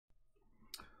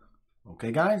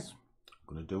Okay guys,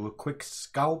 I'm going to do a quick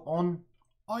scalp on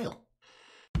oil.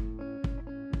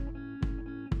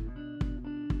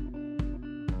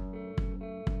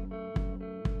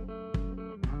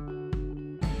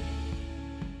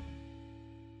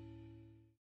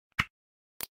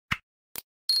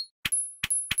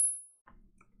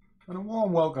 And a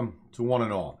warm welcome to one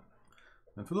and all.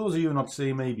 And for those of you who have not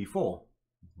seen me before,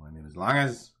 my name is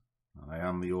𝗖𝗢𝗡𝗡𝗖𝗧 and I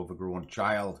am the overgrown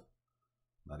child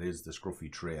that is the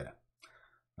Scruffy trader.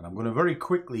 And I'm going to very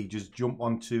quickly just jump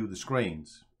onto the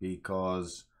screens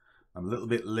because I'm a little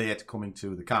bit late coming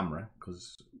to the camera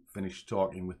because I finished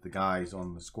talking with the guys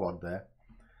on the squad there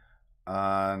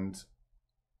and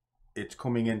it's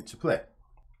coming into play.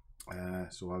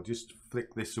 So I'll just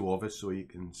flick this over so you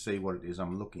can see what it is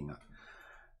I'm looking at.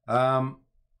 I'm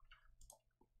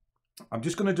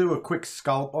just going to do a quick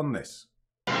scalp on this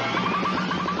because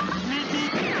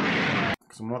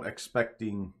I'm not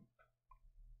expecting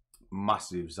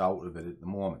massives out of it at the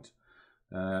moment.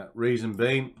 Reason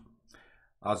being,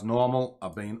 as normal,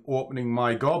 I've been opening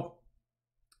my gob.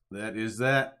 There it is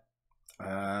there.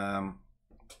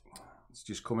 It's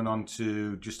just coming on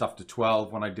to just after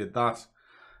 12 when I did that,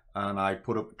 and I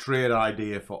put up a trade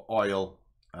idea for oil.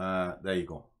 There you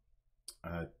go,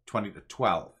 20 to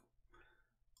 12.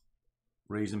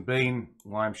 Reason being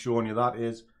why I'm showing you that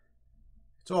is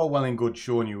it's all well and good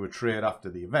showing you a trade after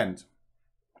the event.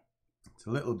 It's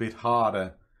a little bit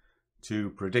harder to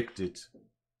predict it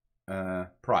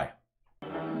prior.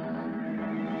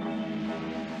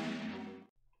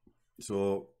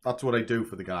 So that's what I do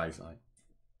for the guys.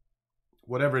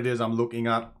 Whatever it is I'm looking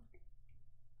at,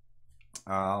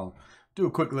 I'll do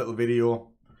a quick little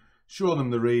video, show them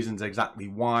the reasons exactly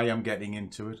why I'm getting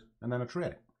into it, and then I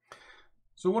trade it.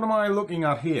 So what am I looking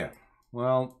at here?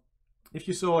 Well, if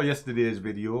you saw yesterday's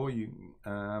video, you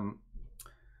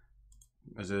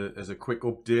as a quick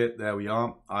update, there we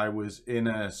are. I was in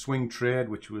a swing trade,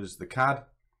 which was the CAD.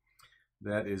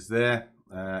 That is there.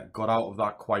 Got out of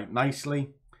that quite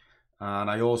nicely. And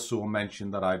I also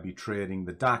mentioned that I'd be trading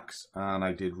the DAX, and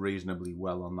I did reasonably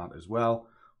well on that as well.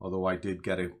 Although I did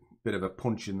get a bit of a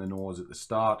punch in the nose at the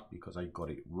start because I got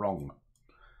it wrong.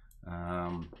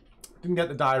 Didn't get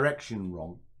the direction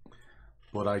wrong,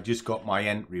 but I just got my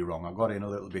entry wrong. I got in a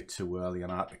little bit too early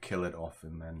and I had to kill it off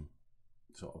and then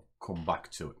sort of come back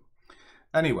to it.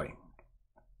 Anyway,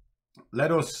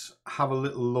 let us have a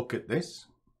little look at this.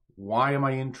 Why am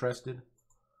I interested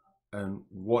and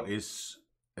what is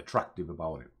attractive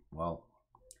about it? Well,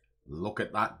 look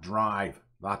at that drive.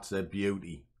 That's a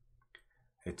beauty.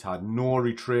 It had no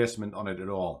retracement on it at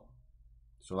all.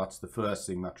 So that's the first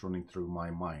thing that's running through my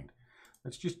mind.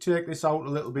 Let's just take this out a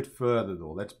little bit further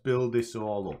though. Let's build this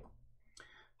all up.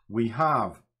 We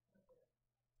have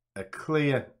a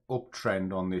clear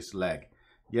uptrend on this leg.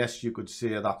 Yes, you could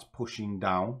say that's pushing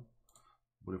down,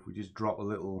 but if we just drop a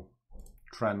little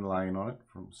trend line on it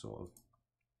from sort of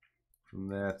from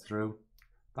there through,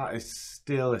 that is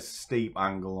still a steep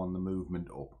angle on the movement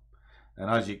up. And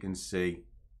as you can see,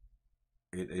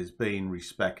 it is being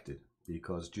respected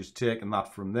because just taking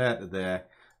that from there to there,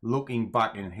 looking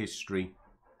back in history,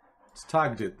 it's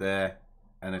tagged it there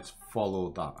and it's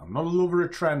followed that. I'm not a lover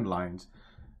of trend lines,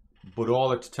 but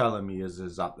all it's telling me is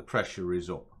that the pressure is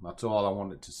up. That's all I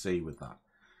wanted to see with that.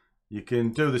 You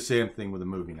can do the same thing with a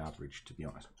moving average, to be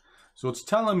honest. So it's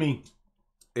telling me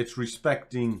it's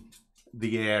respecting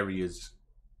the areas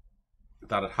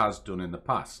that it has done in the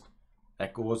past.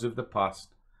 Echoes of the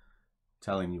past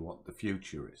telling you what the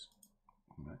future is.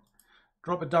 Okay.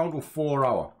 Drop it down to a 4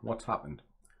 hour. What's happened?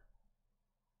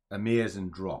 Amazing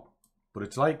drop. But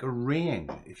it's like a range.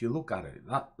 If you look at it,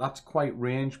 that's quite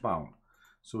range bound.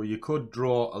 So you could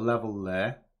draw a level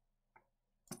there,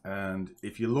 and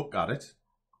if you look at it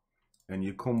and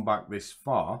you come back this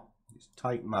far, just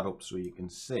tighten that up so you can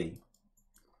see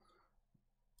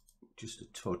just a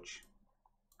touch.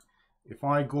 If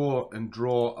I go and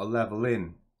draw a level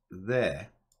in there,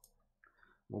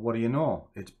 well, what do you know?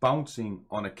 It's bouncing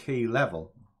on a key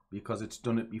level because it's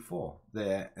done it before,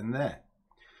 there and there.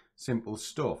 Simple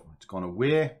stuff. It's gone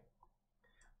away.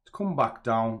 To come back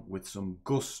down with some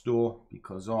gusto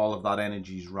because all of that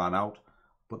energy's ran out,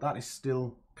 but that is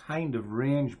still kind of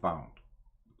range bound.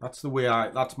 That's the way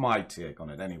that's my take on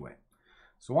it anyway.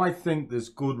 So I think there's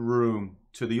good room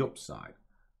to the upside.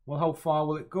 Well, how far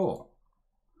will it go?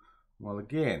 Well,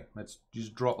 again, let's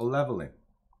just drop a level in.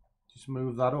 Just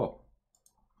move that up.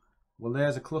 Well,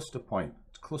 there's a cluster point.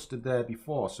 It's clustered there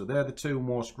before, so they're the two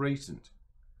most recent.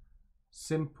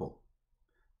 Simple.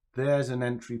 There's an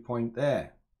entry point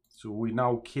there. So we're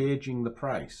now caging the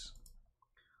price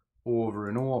over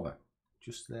and over,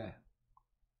 just there.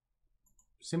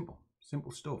 Simple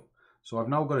stuff. So I've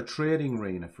now got a trading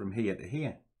arena from here to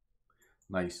here.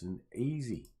 Nice and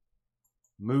easy.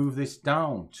 Move this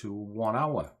down to 1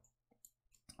 hour.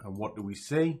 And what do we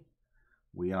see?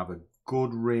 We have a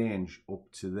good range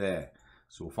up to there.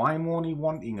 So if I'm only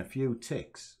wanting a few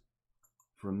ticks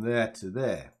from there to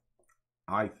there,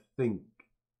 I think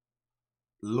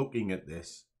looking at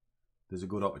this, there's a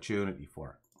good opportunity for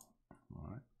it. All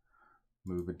right.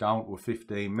 Move it down to a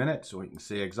 15 minutes so we can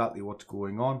see exactly what's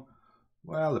going on.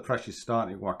 Well, the pressure's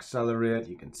starting to accelerate.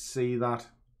 You can see that.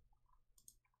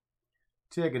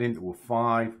 Take it into a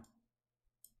 5.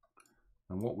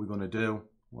 And what we're going to do,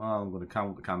 well, I'm going to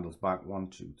count the candles back. 1,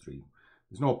 2, 3.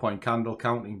 There's no point candle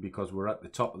counting because we're at the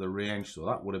top of the range. So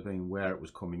that would have been where it was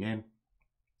coming in.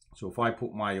 So if I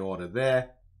put my order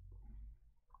there,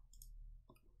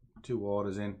 2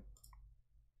 orders in,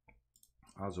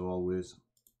 as always.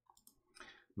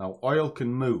 Now, oil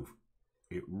can move.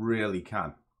 It really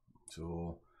can.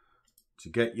 So to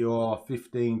get your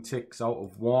 15 ticks out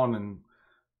of one and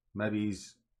maybe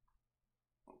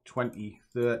 20,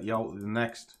 30 out of the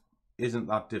next isn't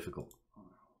that difficult.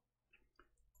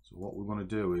 So what we're going to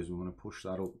do is we're going to push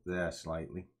that up there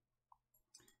slightly.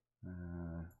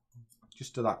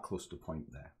 Just to that cluster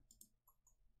point there.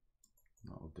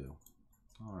 That'll do.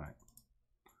 All right.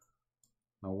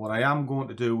 Now what I am going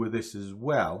to do with this as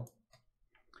well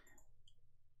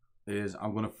is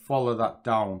I'm going to follow that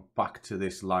down back to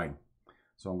this line.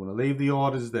 So I'm going to leave the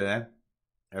orders there.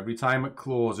 Every time it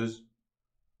closes,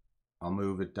 I'll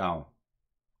move it down.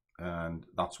 And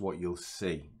that's what you'll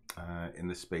see in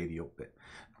the speedy up bit.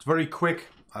 It's very quick.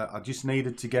 I just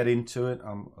needed to get into it.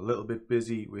 I'm a little bit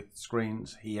busy with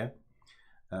screens here.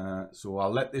 So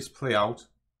I'll let this play out.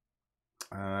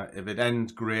 If it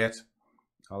ends, great.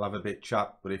 I'll have a bit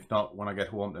chat. But if not, when I get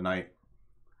home tonight,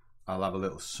 I'll have a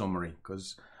little summary.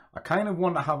 Because I kind of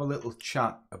want to have a little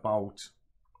chat about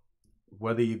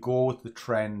whether you go with the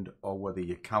trend or whether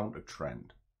you counter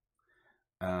trend.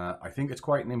 I think it's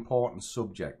quite an important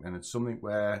subject, and it's something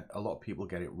where a lot of people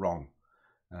get it wrong.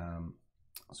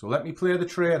 So let me play the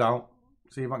trade out,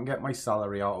 see if I can get my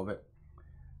salary out of it,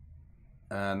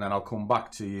 and then I'll come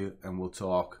back to you and we'll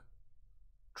talk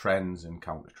trends and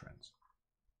counter trends.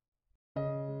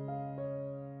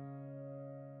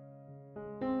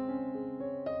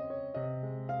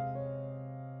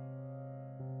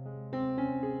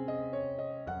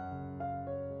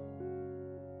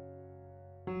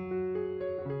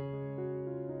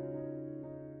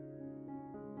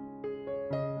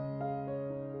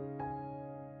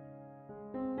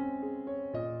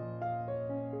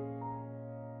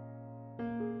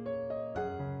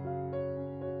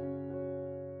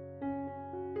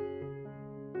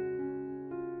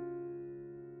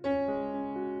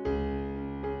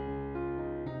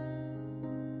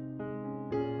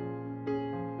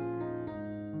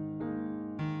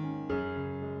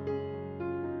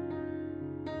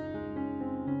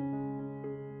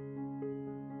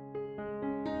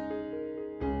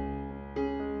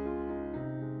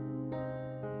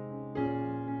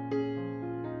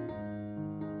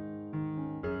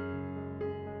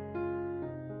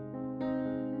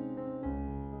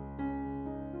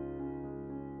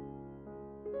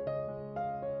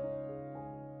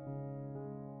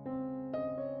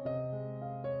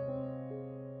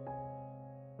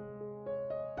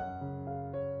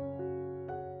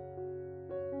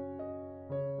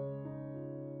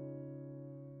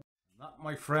 That,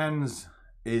 my friends,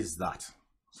 is that.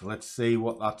 So let's see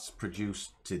what that's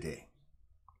produced today.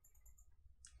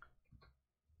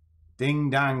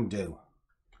 Ding dang do.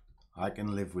 I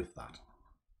can live with that.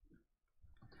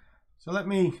 So let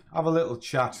me have a little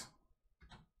chat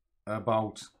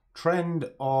about trend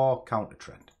or counter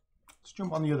trend. Let's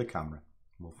jump on the other camera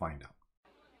and we'll find out.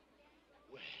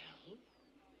 Well,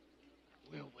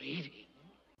 we're waiting.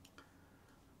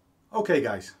 Okay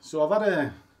guys, so I've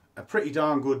had a pretty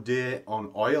darn good day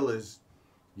on oil, as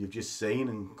you've just seen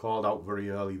and called out very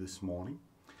early this morning.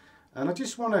 And I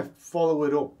just want to follow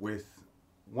it up with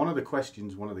one of the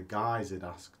questions one of the guys had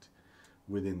asked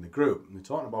within the group. And they're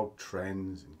talking about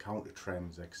trends and counter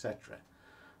trends, etc.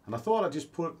 And I thought I'd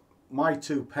just put my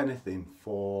 2 pence in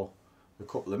for a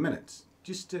couple of minutes.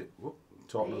 Just to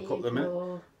talk for a couple of minutes.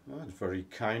 Oh, that's very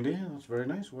kind of you. That's very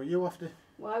nice. What are you after?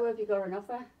 Why have you got an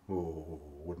offer? Oh,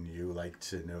 wouldn't you like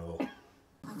to know?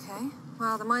 Okay,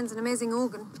 well, the mind's an amazing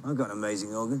organ. I've got an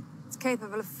amazing organ. It's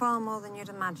capable of far more than you'd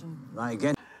imagine. Right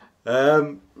again.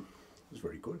 It was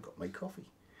very good. Got my coffee.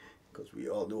 Because we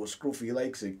all know Scruffy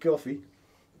likes a coffee.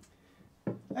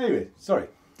 Anyway, sorry.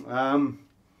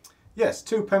 Yes,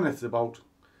 2 pence about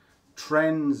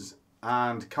trends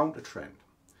and counter trend.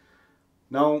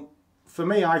 Now, for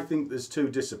me, I think there's 2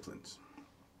 disciplines.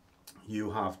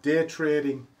 you have day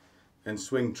trading and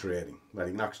swing trading. Well,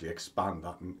 you can actually expand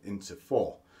that into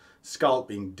 4.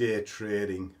 Scalping, day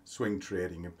trading, swing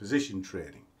trading and position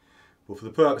trading. But for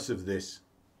the purpose of this,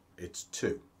 it's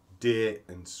 2, day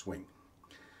and swing.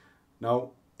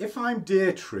 Now, if I'm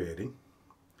day trading,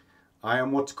 I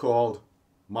am what's called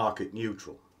market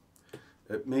neutral.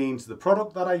 It means the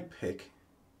product that I pick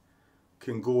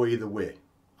can go either way.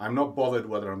 I'm not bothered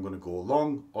whether I'm going to go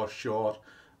long or short,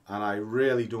 and I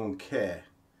really don't care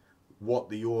what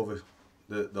the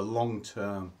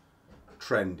long-term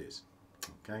trend is.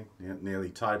 Okay, nearly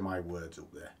tied my words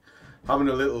up there. Having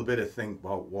a little bit of think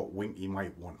about what Winky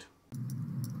might want.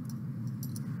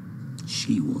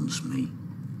 She wants me.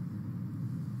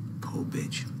 Poor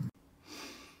bitch.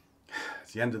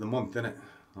 It's the end of the month, isn't it?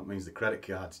 That means the credit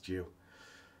card's due.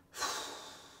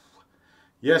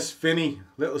 Yes, Finny,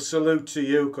 little salute to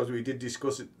you, because we did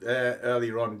discuss it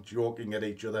earlier on, joking at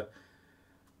each other.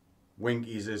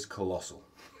 Winky's is colossal.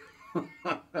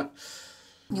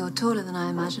 You're taller than I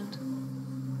imagined.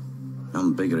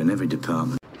 I'm bigger in every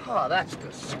department. Oh, that's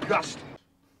disgusting.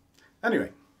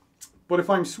 Anyway, but if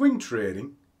I'm swing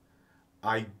trading,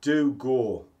 I do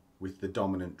go with the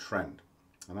dominant trend.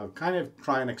 And I'll kind of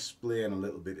try and explain a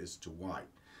little bit as to why.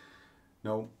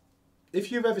 Now,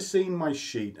 if you've ever seen my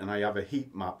sheet and I have a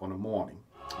heat map on a morning,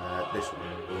 this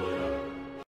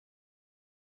one,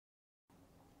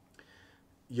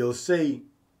 you'll see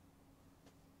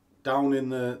down in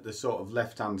the sort of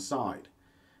left hand side,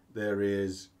 there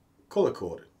is colour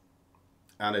coded,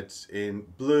 and it's in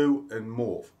blue and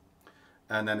mauve,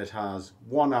 and then it has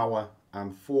 1 hour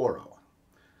and 4 hour.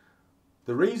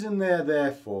 The reason they're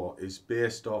there for is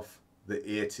based off the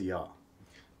ATR.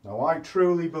 Now, I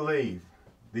truly believe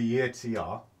the ATR,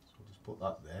 so we'll just put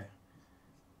that there,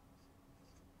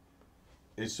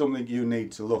 is something you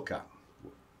need to look at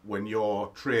when you're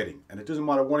trading. And it doesn't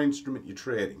matter what instrument you're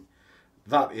trading,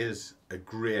 that is a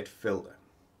great filter.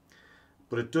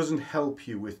 But it doesn't help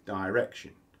you with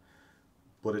direction,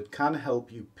 but it can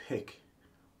help you pick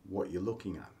what you're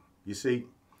looking at. You see,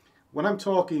 when I'm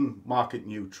talking market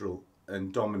neutral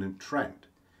and dominant trend,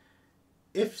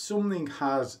 if something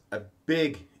has a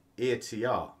big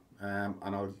ATR, and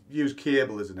I'll use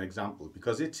cable as an example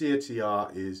because its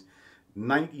ATR is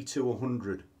 90 to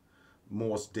 100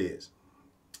 most days,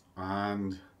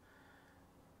 and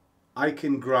I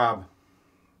can grab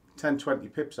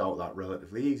 10-20 pips out of that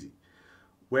relatively easy.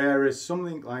 Whereas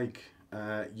something like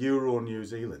Euro New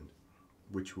Zealand,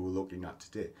 which we're looking at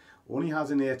today, only has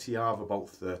an ATR of about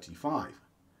 35.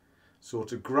 So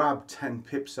to grab 10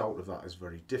 pips out of that is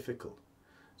very difficult.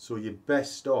 So you're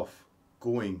best off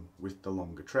going with the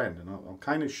longer trend, and I'll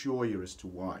kind of show you as to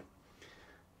why.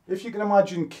 If you can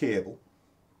imagine cable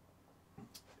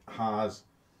has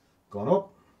gone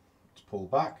up, it's pulled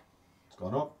back, it's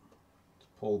gone up, it's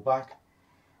pulled back,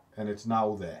 and it's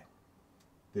now there,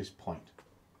 this point.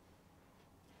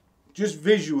 Just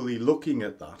visually looking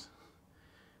at that,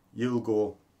 you'll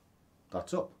go,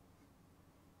 that's up.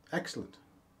 Excellent.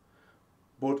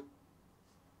 But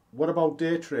what about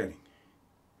day trading?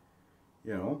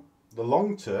 You know, the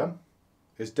long term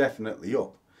is definitely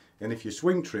up. And if you're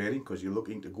swing trading, because you're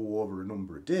looking to go over a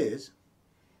number of days,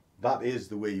 that is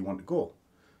the way you want to go.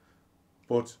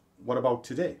 But what about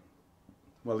today?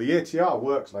 Well, the ATR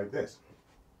works like this.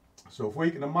 So if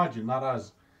we can imagine that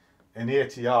as an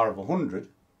ATR of 100,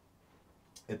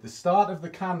 at the start of the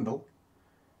candle,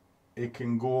 it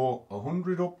can go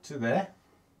 100 up to there,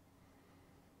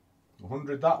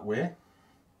 100 that way,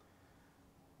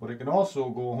 but it can also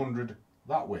go 100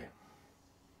 that way.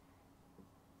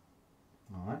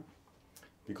 Alright?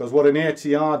 Because what an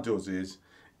ATR does is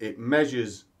it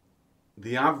measures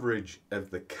the average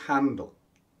of the candle.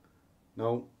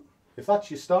 Now, if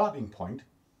that's your starting point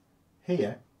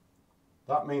here,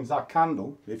 that means that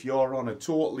candle, if you're on a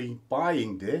totally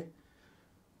buying day,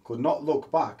 could not look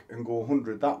back and go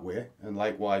 100 that way and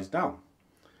likewise down.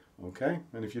 Okay,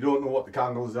 and if you don't know what the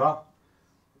candles are,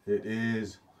 it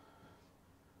is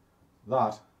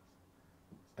that,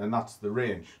 and that's the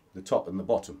range, the top and the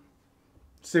bottom.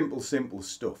 Simple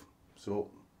stuff. So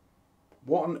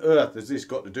what on earth has this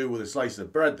got to do with a slice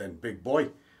of bread then, big boy?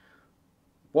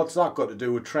 What's that got to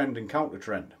do with trend and counter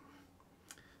trend?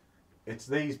 It's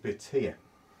these bits here.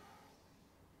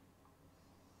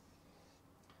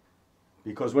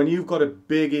 Because when you've got a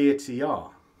big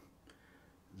ATR,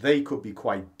 they could be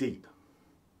quite deep.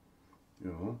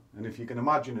 You know, and if you can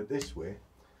imagine it this way,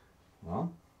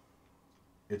 well,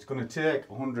 it's going to take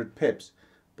 100 pips,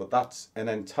 but that's an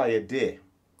entire day,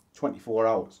 24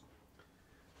 hours.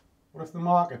 What if the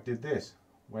market did this?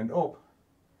 Went up,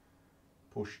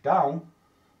 pushed down,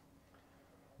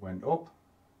 went up,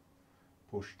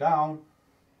 pushed down,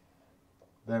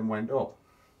 then went up.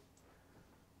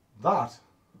 That,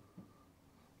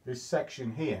 this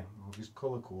section here, I'll just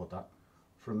colour code that,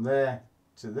 from there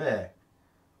to there,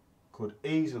 could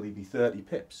easily be 30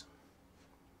 pips.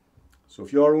 So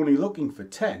if you're only looking for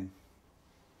 10,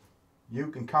 you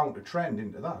can count a trend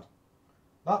into that.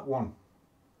 That one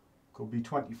could be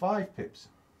 25 pips.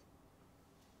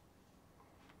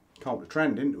 Count a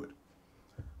trend into it.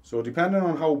 So depending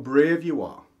on how brave you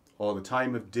are, or the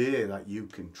time of day that you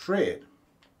can trade,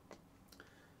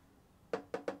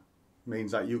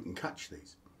 means that you can catch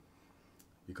these.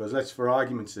 Because let's, for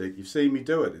argument's sake, you've seen me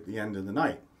do it at the end of the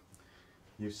night.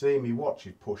 You've seen me watch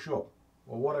it push up.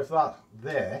 Well, what if that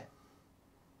there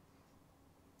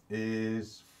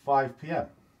is 5 PM?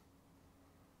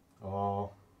 Or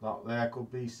that there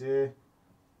could be, say,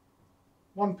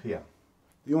 1 PM.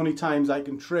 The only times I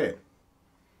can trade.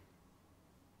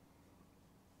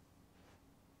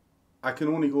 I can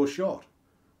only go short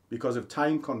because of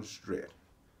time constraint.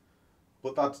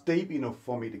 But that's deep enough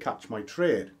for me to catch my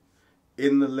trade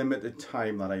in the limited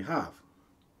time that I have.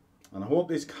 And I hope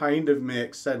this kind of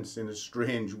makes sense in a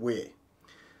strange way.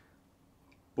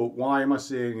 But why am I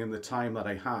saying in the time that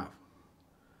I have?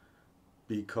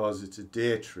 Because it's a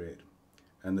day trade.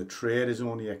 And the trade is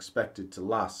only expected to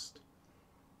last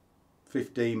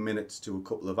 15 minutes to a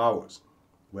couple of hours.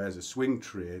 Whereas a swing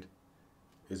trade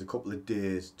is a couple of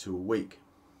days to a week.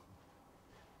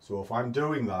 So if I'm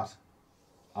doing that,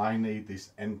 I need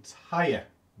this entire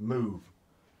move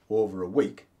over a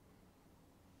week.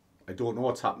 I don't know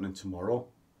what's happening tomorrow,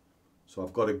 so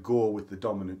I've got to go with the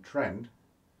dominant trend.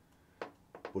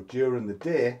 But during the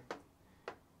day,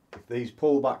 if these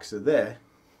pullbacks are there,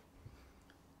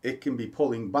 it can be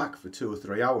pulling back for 2 or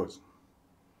 3 hours.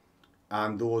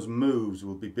 And those moves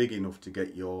will be big enough to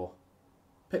get your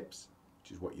pips,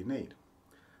 which is what you need.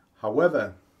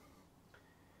 However,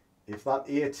 if that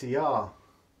ATR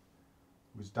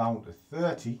was down to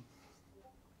 30,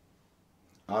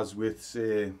 as with,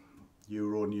 say,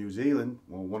 Euro New Zealand,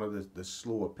 or one of the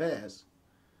slower pairs,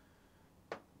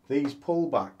 these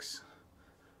pullbacks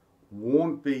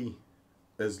won't be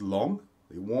as long.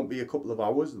 They won't be a couple of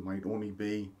hours. They might only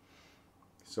be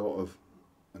sort of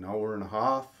an hour and a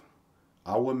half,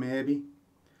 hour maybe,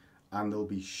 and they'll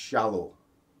be shallow.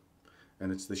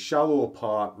 And it's the shallow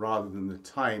part rather than the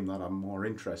time that I'm more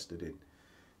interested in,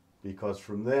 because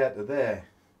from there to there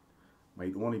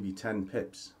might only be 10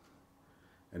 pips.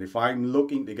 And if I'm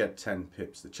looking to get 10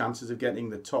 pips, the chances of getting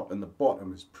the top and the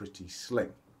bottom is pretty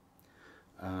slim.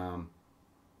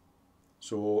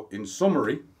 So in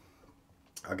summary,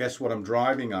 I guess what I'm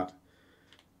driving at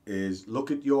is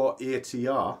look at your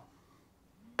ATR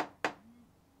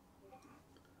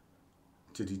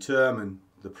to determine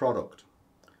the product.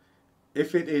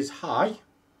 If it is high,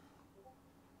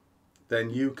 then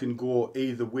you can go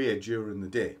either way during the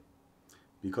day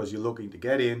because you're looking to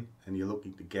get in and you're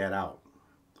looking to get out.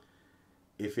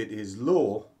 If it is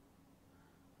low,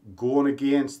 going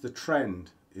against the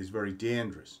trend is very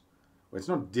dangerous. Well, it's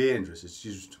not dangerous, it's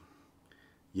just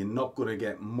you're not going to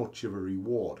get much of a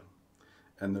reward.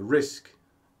 And the risk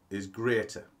is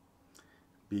greater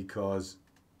because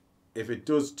if it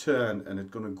does turn and it's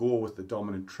going to go with the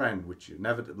dominant trend, which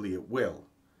inevitably it will,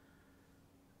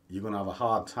 you're going to have a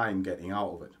hard time getting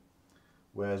out of it.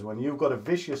 Whereas when you've got a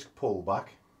vicious pullback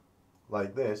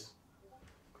like this,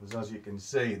 because as you can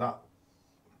see, that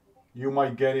you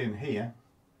might get in here,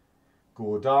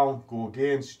 go down, go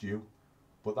against you,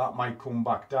 but that might come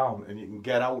back down and you can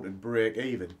get out and break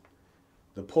even.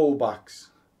 The pullbacks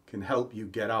can help you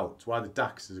get out. That's why the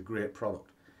DAX is a great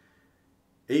product.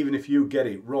 Even if you get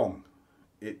it wrong,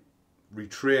 it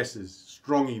retraces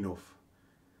strong enough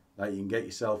that you can get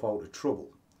yourself out of trouble.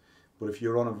 But if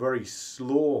you're on a very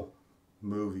slow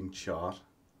moving chart,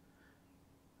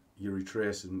 your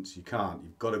retracements, you can't.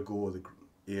 You've got to go with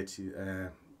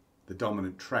the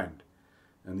dominant trend.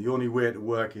 And the only way to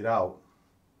work it out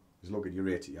is look at your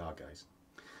ATR, guys.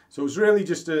 So it was really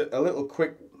just a little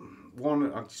quick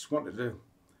one. I just wanted to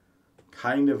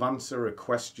kind of answer a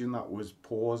question that was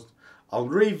posed. I'll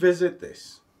revisit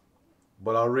this,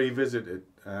 but I'll revisit it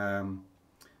a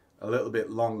little bit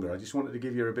longer. I just wanted to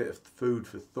give you a bit of food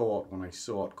for thought when I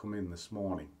saw it come in this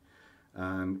morning.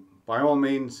 And by all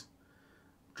means,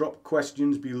 drop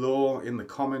questions below in the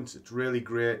comments. It's really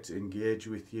great to engage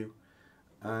with you.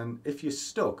 And if you're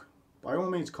stuck, by all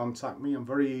means contact me. I'm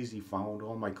very easy found.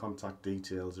 All my contact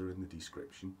details are in the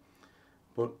description.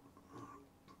 But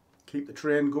keep the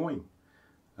train going.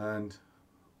 And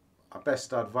our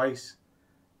best advice,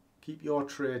 keep your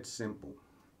trade simple.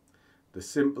 The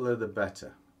simpler the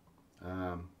better.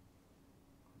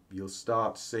 You'll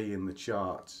start seeing the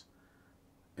charts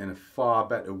in a far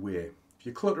better way. If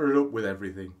you clutter it up with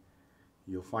everything,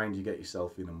 you'll find you get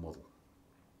yourself in a muddle.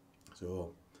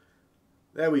 So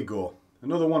there we go.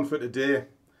 Another one for today.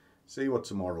 See what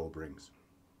tomorrow brings.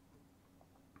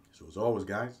 So as always,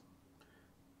 guys,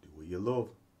 do what you love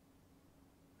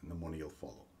and the money will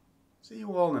follow. See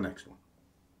you all in the next one.